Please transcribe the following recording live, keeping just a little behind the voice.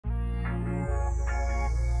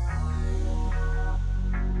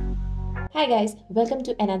Hi guys, welcome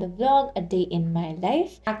to another vlog, a day in my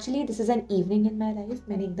life. Actually, this is an evening in my life.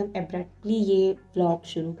 मैंने एकदम abruptly ये vlog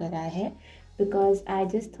शुरू करा है because I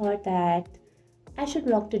just thought that I should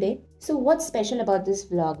vlog today. So what's special about this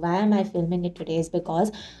vlog? Why am I filming it today? Is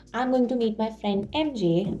because I'm going to meet my friend MJ.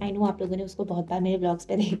 I know आप लोगों ने उसको बहुत बार मेरे vlogs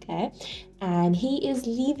पे देखा है. And he is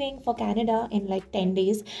leaving for Canada in like 10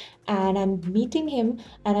 days. And I'm meeting him.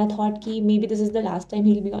 And I thought कि maybe this is the last time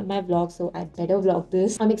he'll be on my vlog. So I better vlog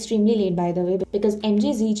this. I'm extremely late by the way because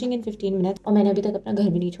MJ is reaching in 15 minutes. और मैंने अभी तक अपना घर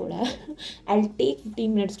भी नहीं छोड़ा है. I'll take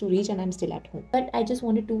 15 minutes to reach and I'm still at home. But I just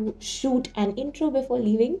wanted to shoot an intro before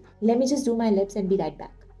leaving. Let me just do my lips and be right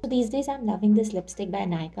back. So these days I'm loving this lipstick by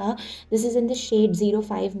Nykaa. This is in the shade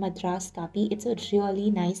 05 Madras Kapi. It's a really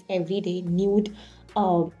nice everyday nude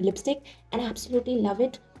lipstick and I absolutely love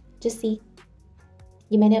it. Just see.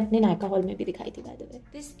 ये मैंने अपने Nykaa haul में भी दिखाई थी by the way.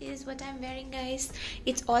 This is what I'm wearing guys.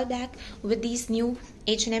 It's all black with these new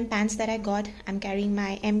H&M pants that I got. I'm carrying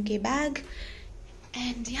my MK bag.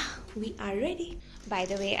 And yeah, we are ready. By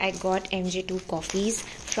the way, I got MJ 2 coffees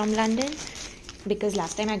from London. Because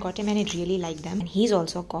last time I got him and I really liked them. And he's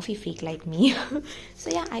also a coffee freak like me. So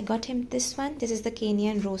yeah, I got him this one. This is the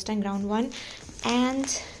Kenyan roast and ground one.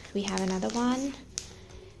 And we have another one.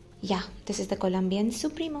 Yeah, this is the Colombian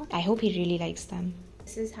Supremo. I hope he really likes them.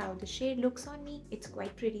 This is how the shade looks on me. It's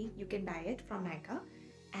quite pretty. You can buy it from Nykaa.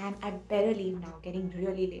 And I better leave now, getting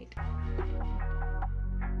really late.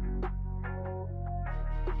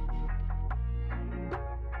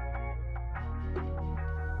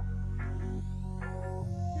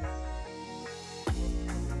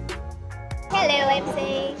 Hello, I'm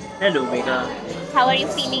saying. Hello, Megha. How are you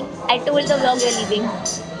feeling? I told the vlog you're leaving.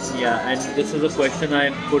 Yeah, and this is a question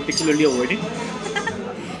I'm particularly avoiding.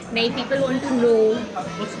 Many people want to know.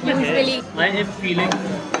 Usually. I am feeling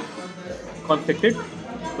conflicted,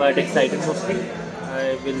 but excited mostly.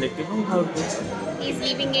 I will let you know how it goes. He's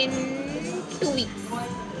leaving in 2 weeks.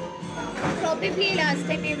 Probably last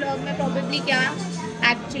time ये vlog में probably क्या?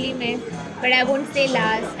 Actually में. But I won't say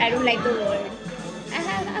last. I don't like the word.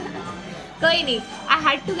 कोई नहीं. I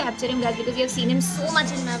had to capture him guys because you have seen him so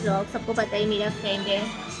much in my vlog. सबको पता है मेरा friend है.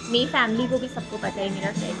 मेरी family को भी सबको पता है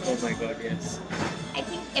मेरा friend है. Oh my god, yes. I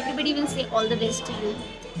think everybody will say all the best to you.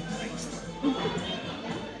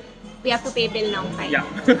 We have to pay bill now, fine. Yeah.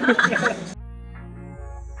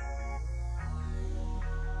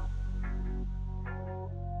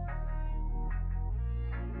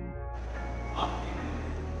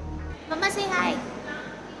 Mama, say hi.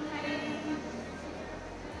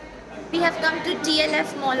 We have come to TLF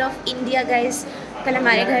Mall of India, guys. कल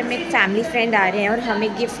हमारे घर में एक family friend आ रहे हैं और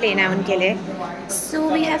हमें gift लेना है उनके लिए. So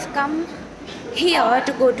we have come here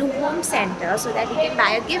to go to home center so that we can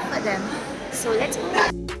buy a gift for them. So let's go.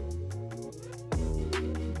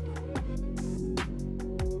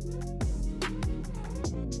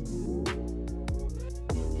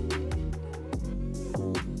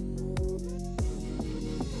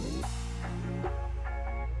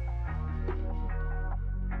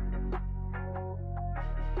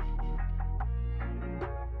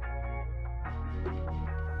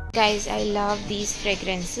 Guys, I love these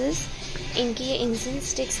fragrances. इनकी ये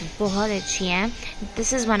incense sticks बहुत अच्छी हैं.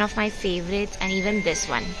 This is one of my favorites and even this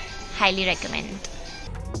one. Highly recommend.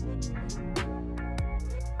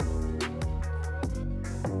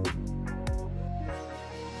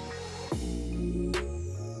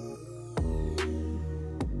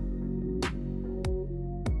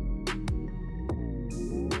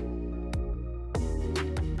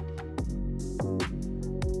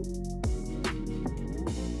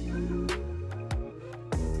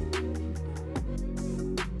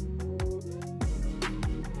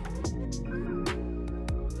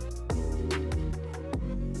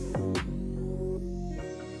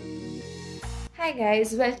 Hi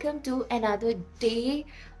guys, welcome to another day.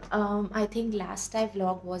 I think last time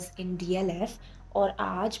vlog was in DLF और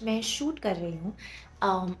आज मैं shoot कर रही हूँ.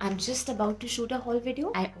 I'm just about to shoot a haul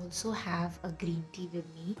video. I also have a green tea with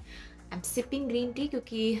me. I'm sipping green tea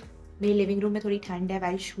क्योंकि मेरे living room में थोड़ी ठंड है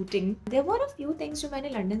while shooting. There were a few things जो मैंने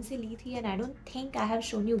लंदन से ली थी and I don't think I have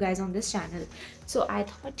shown you guys on this channel. So I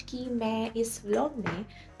thought कि मैं इस vlog में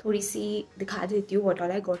थोड़ी सी दिखा देती हूँ what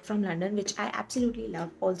all I got from London, which I absolutely love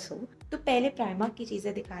also. तो पहले प्राइमार्क की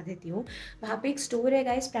चीज़ें दिखा देती हूँ. वहाँ पे एक स्टोर है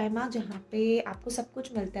गाइस प्राइमार्क जहाँ पे आपको सब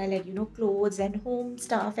कुछ मिलता है like you know clothes and home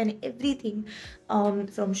stuff and everything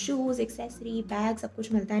from shoes accessory bag सब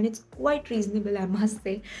कुछ मिलता है and it's quite reasonable I must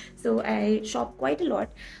say. So I shop quite a lot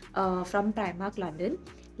from Primark London.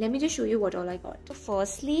 Let me just show you what all I got. So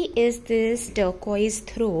firstly is this turquoise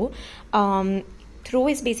throw. Throw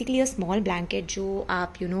is basically a small blanket जो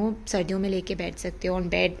आप सर्दियों में लेके बैठ सकते हो on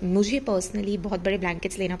bed. मुझे personally बहुत बड़े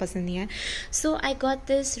ब्लैंकेट्स लेना पसंद नहीं है. सो I got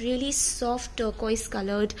this really soft turquoise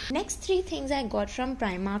coloured. Next 3 things I got from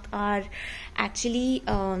Primark are actually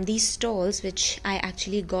these stalls which I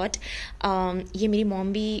actually got. ये मेरी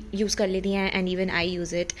मॉम भी यूज़ कर लेती हैं and even I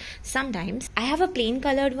use it sometimes. I have a plain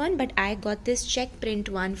colored one but I got this check print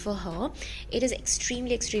one for her. It is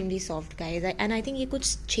extremely soft guys and I think ये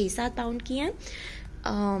कुछ 6-7 pound की हैं.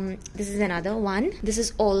 This is another one. This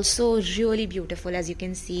is also really beautiful as you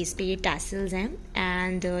can see. इस पे ये tassels हैं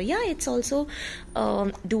and yeah it's also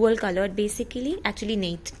dual colored basically. Actually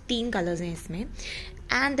नहीं 3 colors हैं इसमें.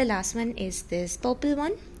 And the last one is this purple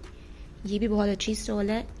one. ये भी बहुत अच्छी stall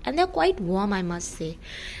है and they're quite warm I must say.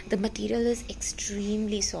 The material is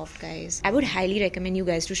extremely soft guys. I would highly recommend you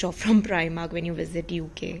guys to shop from Primark when you visit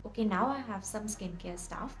UK. Okay, now I have some skincare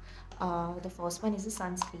stuff. The first one is a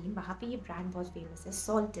sunscreen. वहाँ पे ये brand बहुत famous है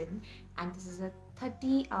Salton and this is a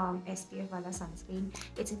 30 SPF वाला sunscreen.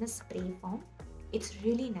 It's in a spray form. It's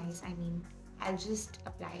really nice. I mean, I'll just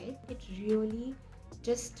apply it. It really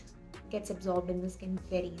just gets absorbed in the skin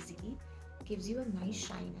very easily. Gives you a nice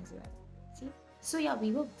shine as well. See? So yeah,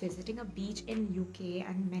 we were visiting a beach in UK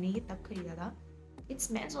and मैंने ये तब खरीदा था. It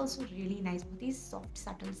smells also really nice. बहुत ही soft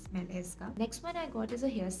subtle smell है इसका. Next one I got is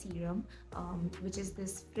a hair serum, which is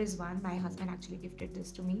this frizz one. My husband actually gifted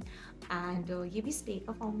this to me, and ये भी spray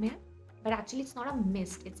का form में है. But actually it's not a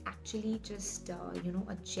mist. It's actually just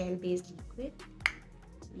a gel based liquid.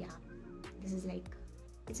 Yeah, this is like,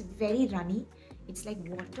 it's very runny. It's like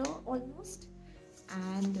water almost,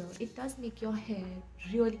 and it does make your hair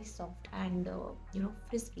really soft and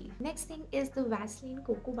frizzy. Next thing is the Vaseline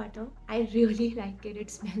cocoa butter. I really like it.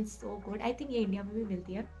 It smells so good. I think ये India में भी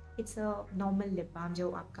मिलती है. It's a normal lip balm जो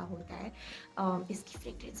आपका होता है. इसकी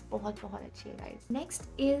fragrance बहुत अच्छी है guys. Next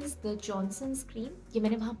is the Johnson's cream. ये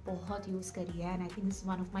मैंने वहाँ बहुत use करी है and I think this is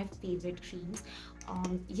one of my favorite creams.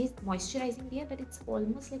 ये moisturizing भी है but it's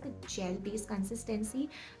almost like a gel based consistency.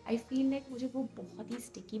 I feel like मुझे वो बहुत ही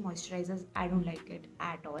sticky moisturizers, I don't like it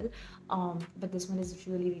at all. But this one is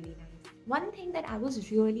really nice. One thing that I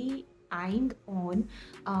was really eyeing on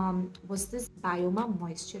was this Bioma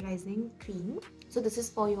moisturizing cream. So this is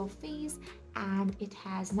for your face and it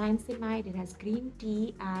has niacinamide, it has green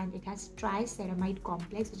tea and it has triceramide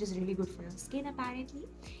complex which is really good for your skin apparently.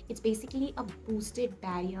 It's basically a boosted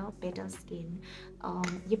barrier better skin.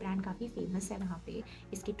 ये brand काफ़ी famous है वहाँ पे.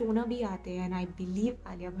 इसके toner भी आते हैं and I believe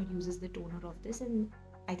Alia Bhatt uses the toner of this and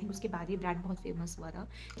I think उसके बाद ये brand बहुत famous हुआ था.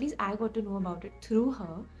 At least I got to know about it through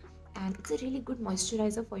her. And it's a really good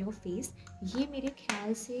moisturizer for your face. ये मेरे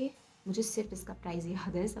ख्याल से मुझे सिर्फ इसका प्राइस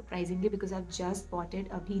याद है surprisingly because I've just bought it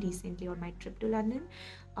अभी recently on my trip to London.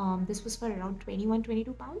 This was for around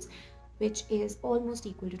 21-22 pounds which is almost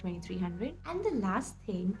equal to 2300. And the last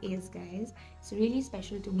thing is guys, it's really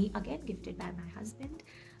special to me, again gifted by my husband,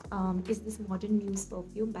 is this Modern Muse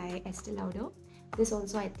perfume by Estee Lauder. This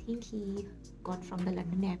also I think he got from the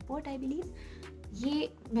London airport I believe. ये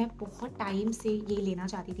मैं बहुत time से ये लेना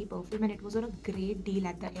चाहती थी perfume and it was on a great deal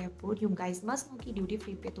at the airport. You guys must know कि duty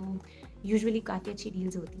free पे तो यूजुअली काफ़ी अच्छी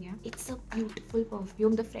डील्स होती हैं. It's a beautiful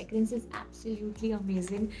perfume. The fragrance is absolutely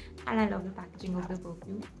amazing and I love the packaging of the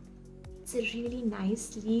perfume. It's a really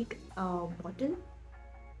nice sleek bottle.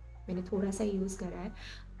 मैंने थोड़ा सा यूज़ करा है.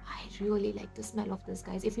 I really like the smell of this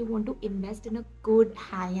guys. If you want to invest in a good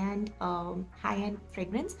high-end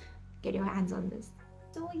fragrance, get your hands on this.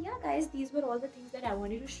 So yeah guys, these were all the things that I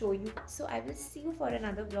wanted to show you. So I will see you for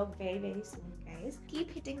another vlog very soon guys.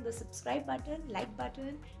 Keep hitting the subscribe button, like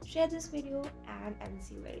button, share this video and I will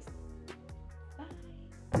see you guys.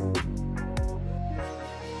 Bye.